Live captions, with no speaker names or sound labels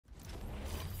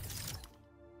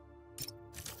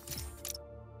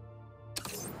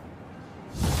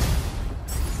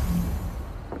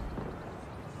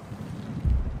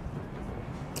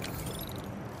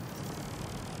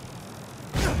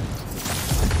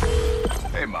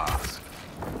Hey, Miles.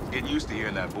 Getting used to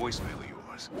hearing that voicemail of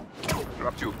yours.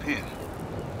 Dropped you a pin.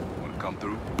 Wanna come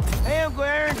through? Hey, Uncle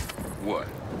Aaron. What?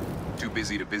 Too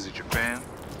busy to visit your fam?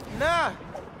 Nah.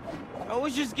 I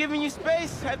was just giving you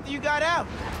space after you got out.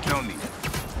 No need.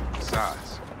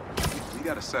 Besides, we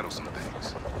gotta settle some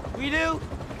things. We do?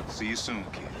 See you soon,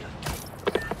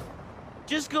 kid.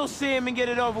 Just go see him and get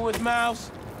it over with,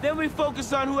 Miles. Then we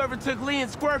focus on whoever took Lee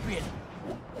and Scorpion.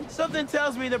 Something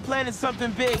tells me they're planning something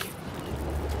big.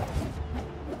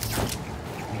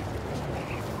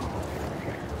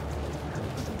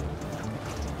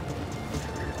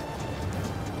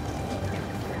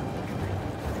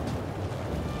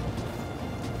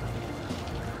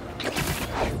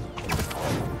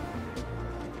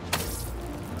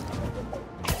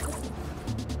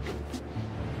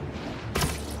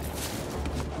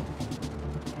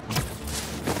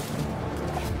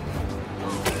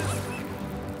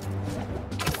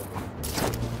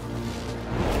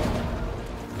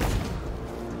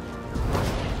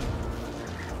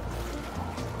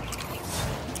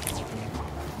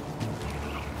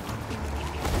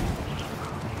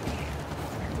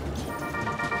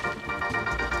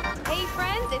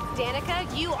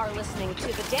 You are listening to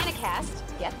the Danicast,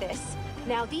 get this,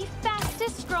 now the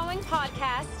fastest growing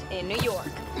podcast in New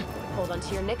York. Hold on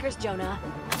to your knickers, Jonah.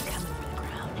 I'm coming for the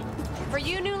ground. For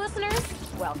you new listeners,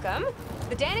 welcome.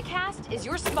 The Danicast is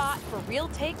your spot for real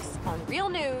takes on real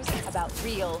news about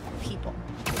real people.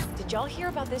 Did y'all hear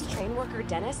about this train worker,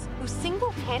 Dennis, who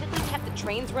single-handedly kept the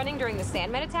trains running during the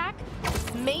Sandman attack?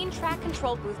 Main track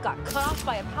control booth got cut off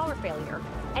by a power failure,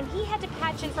 and he had to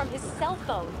patch in from his cell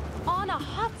phone on a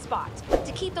hotspot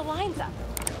to keep the lines up.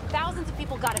 Thousands of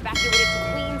people got evacuated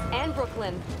to Queens and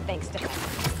Brooklyn thanks to him.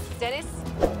 Dennis,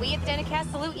 we at Danicast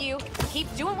salute you.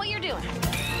 Keep doing what you're doing.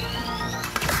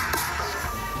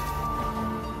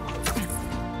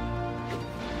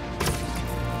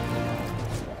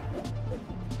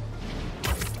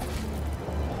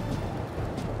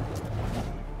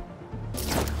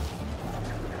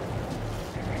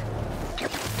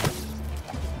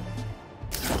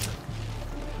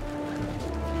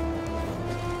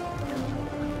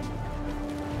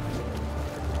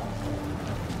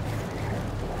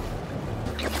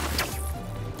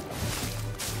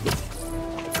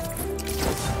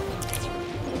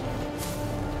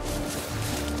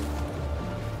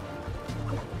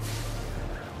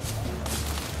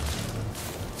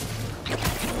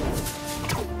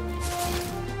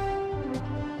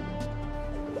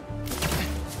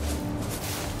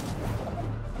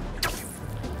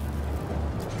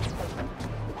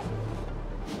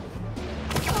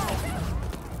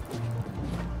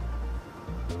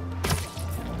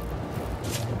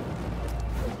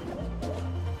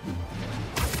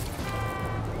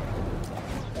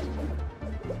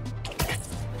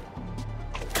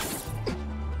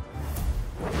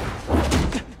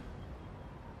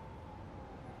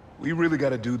 We really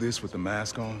gotta do this with the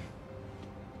mask on?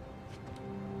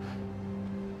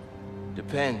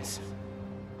 Depends.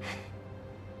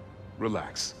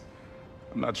 Relax.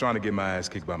 I'm not trying to get my ass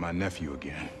kicked by my nephew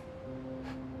again.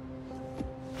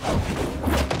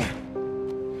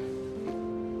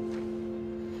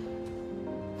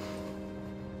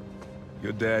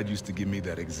 Your dad used to give me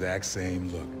that exact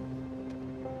same look.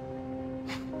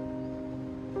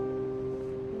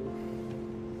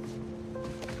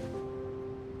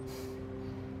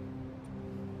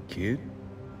 Kid?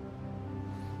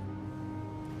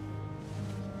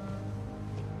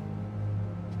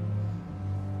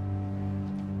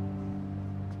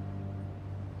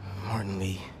 Martin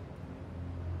Lee.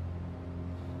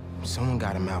 Someone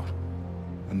got him out.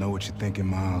 I know what you're thinking,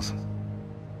 Miles.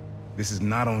 This is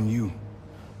not on you.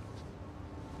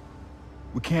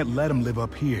 We can't let him live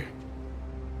up here.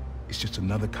 It's just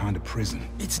another kind of prison.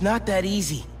 It's not that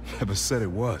easy. Never said it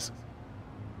was.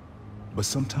 But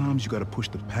sometimes you gotta push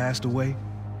the past away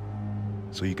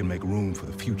so you can make room for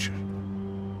the future.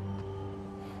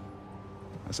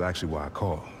 That's actually why I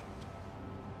called.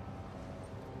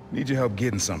 Need your help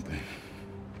getting something.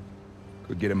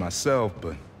 Could get it myself,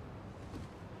 but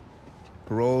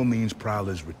parole means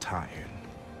Prowler's retired.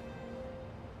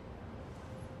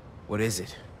 What is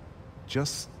it?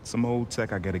 Just some old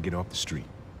tech I gotta get off the street.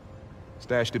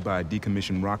 Stashed it by a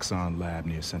decommissioned Roxxon lab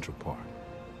near Central Park.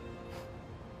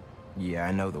 Yeah,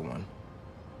 I know the one.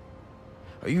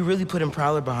 Are you really putting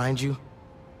Prowler behind you?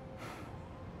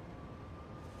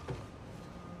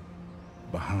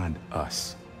 Behind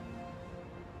us.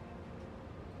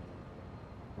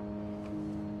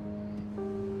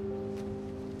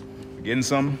 Getting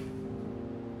something?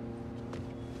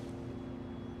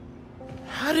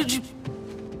 How did you...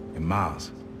 And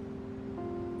Miles,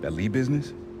 that Lee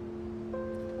business?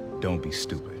 Don't be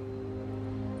stupid.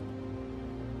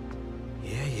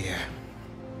 Yeah.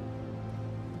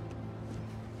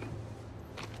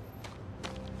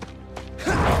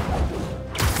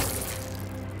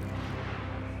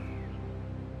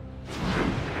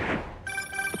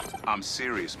 I'm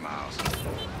serious, Miles.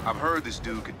 I've heard this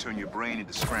dude can turn your brain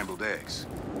into scrambled eggs.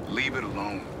 Leave it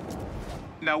alone.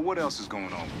 Now, what else is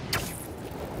going on with you?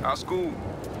 How's school?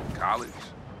 College?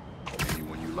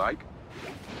 Anyone you like?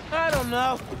 I don't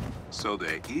know. So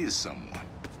there is someone.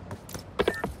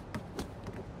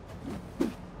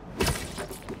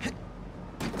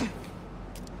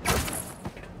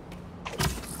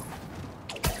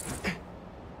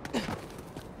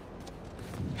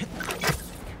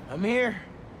 I'm here.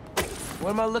 What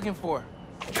am I looking for?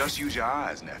 Just use your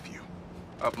eyes, nephew.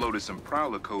 Uploaded some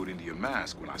Prowler code into your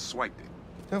mask when I swiped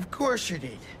it. Of course you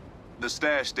did. The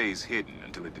stash stays hidden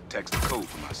until it detects the code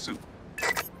for my suit.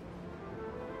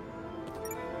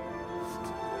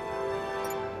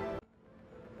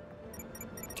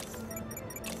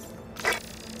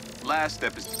 Last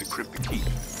step is to decrypt the key.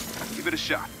 Give it a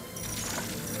shot.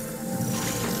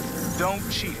 Don't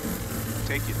cheat.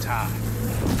 Take your time.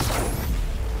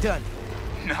 Done.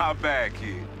 Not bad,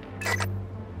 kid.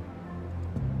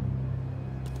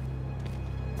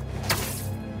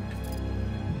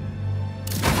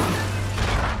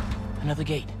 Another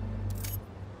gate.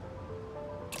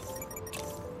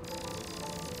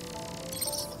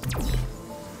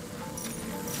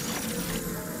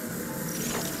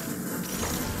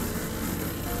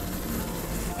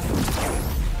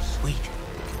 Sweet.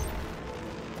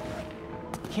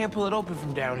 Can't pull it open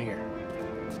from down here.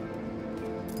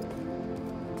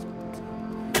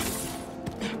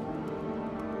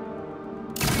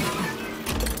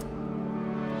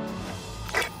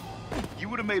 You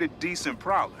would have made a decent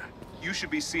Prowler. You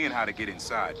should be seeing how to get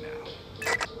inside now.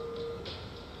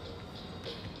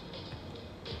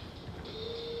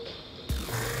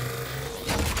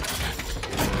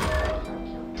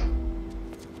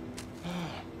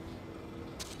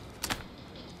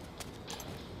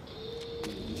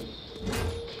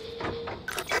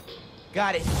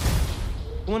 Got it.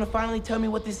 You wanna finally tell me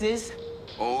what this is?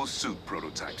 Old suit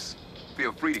prototypes.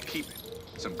 Feel free to keep it.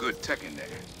 Some good tech in there.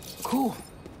 Cool.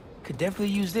 Could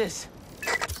definitely use this.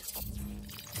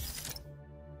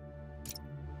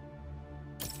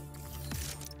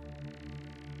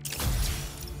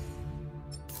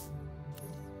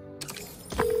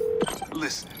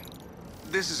 Listen,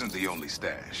 this isn't the only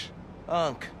stash.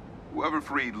 Unc. Whoever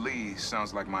freed Lee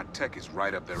sounds like my tech is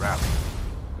right up their alley.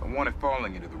 I want it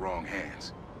falling into the wrong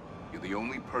hands. You're the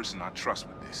only person I trust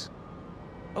with this.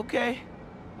 Okay.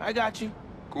 I got you.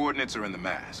 Coordinates are in the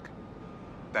mask.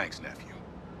 Thanks, nephew.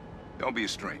 Don't be a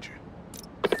stranger.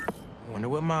 Wonder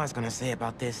what Ma's gonna say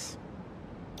about this.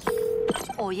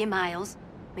 Oye, Miles,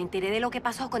 me enteré de lo que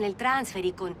pasó con el transfer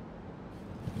y con...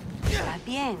 ¿Estás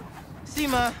bien? Sí,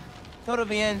 Ma. Todo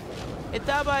bien.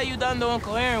 Estaba ayudando a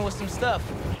Uncle Aaron with some stuff.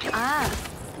 Ah.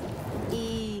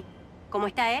 ¿Y cómo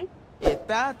está él?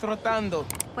 Está trotando.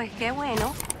 Pues qué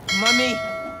bueno. Mami,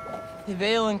 te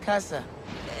veo en casa.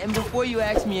 And before you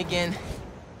ask me again,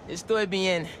 estoy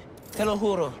bien. Te lo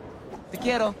juro. Te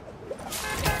quiero.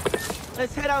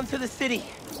 Let's head out to the city.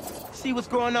 See what's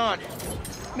going on.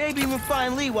 Maybe even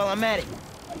find Lee while I'm at it.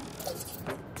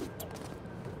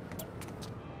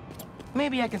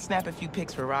 Maybe I can snap a few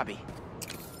pics for Robbie.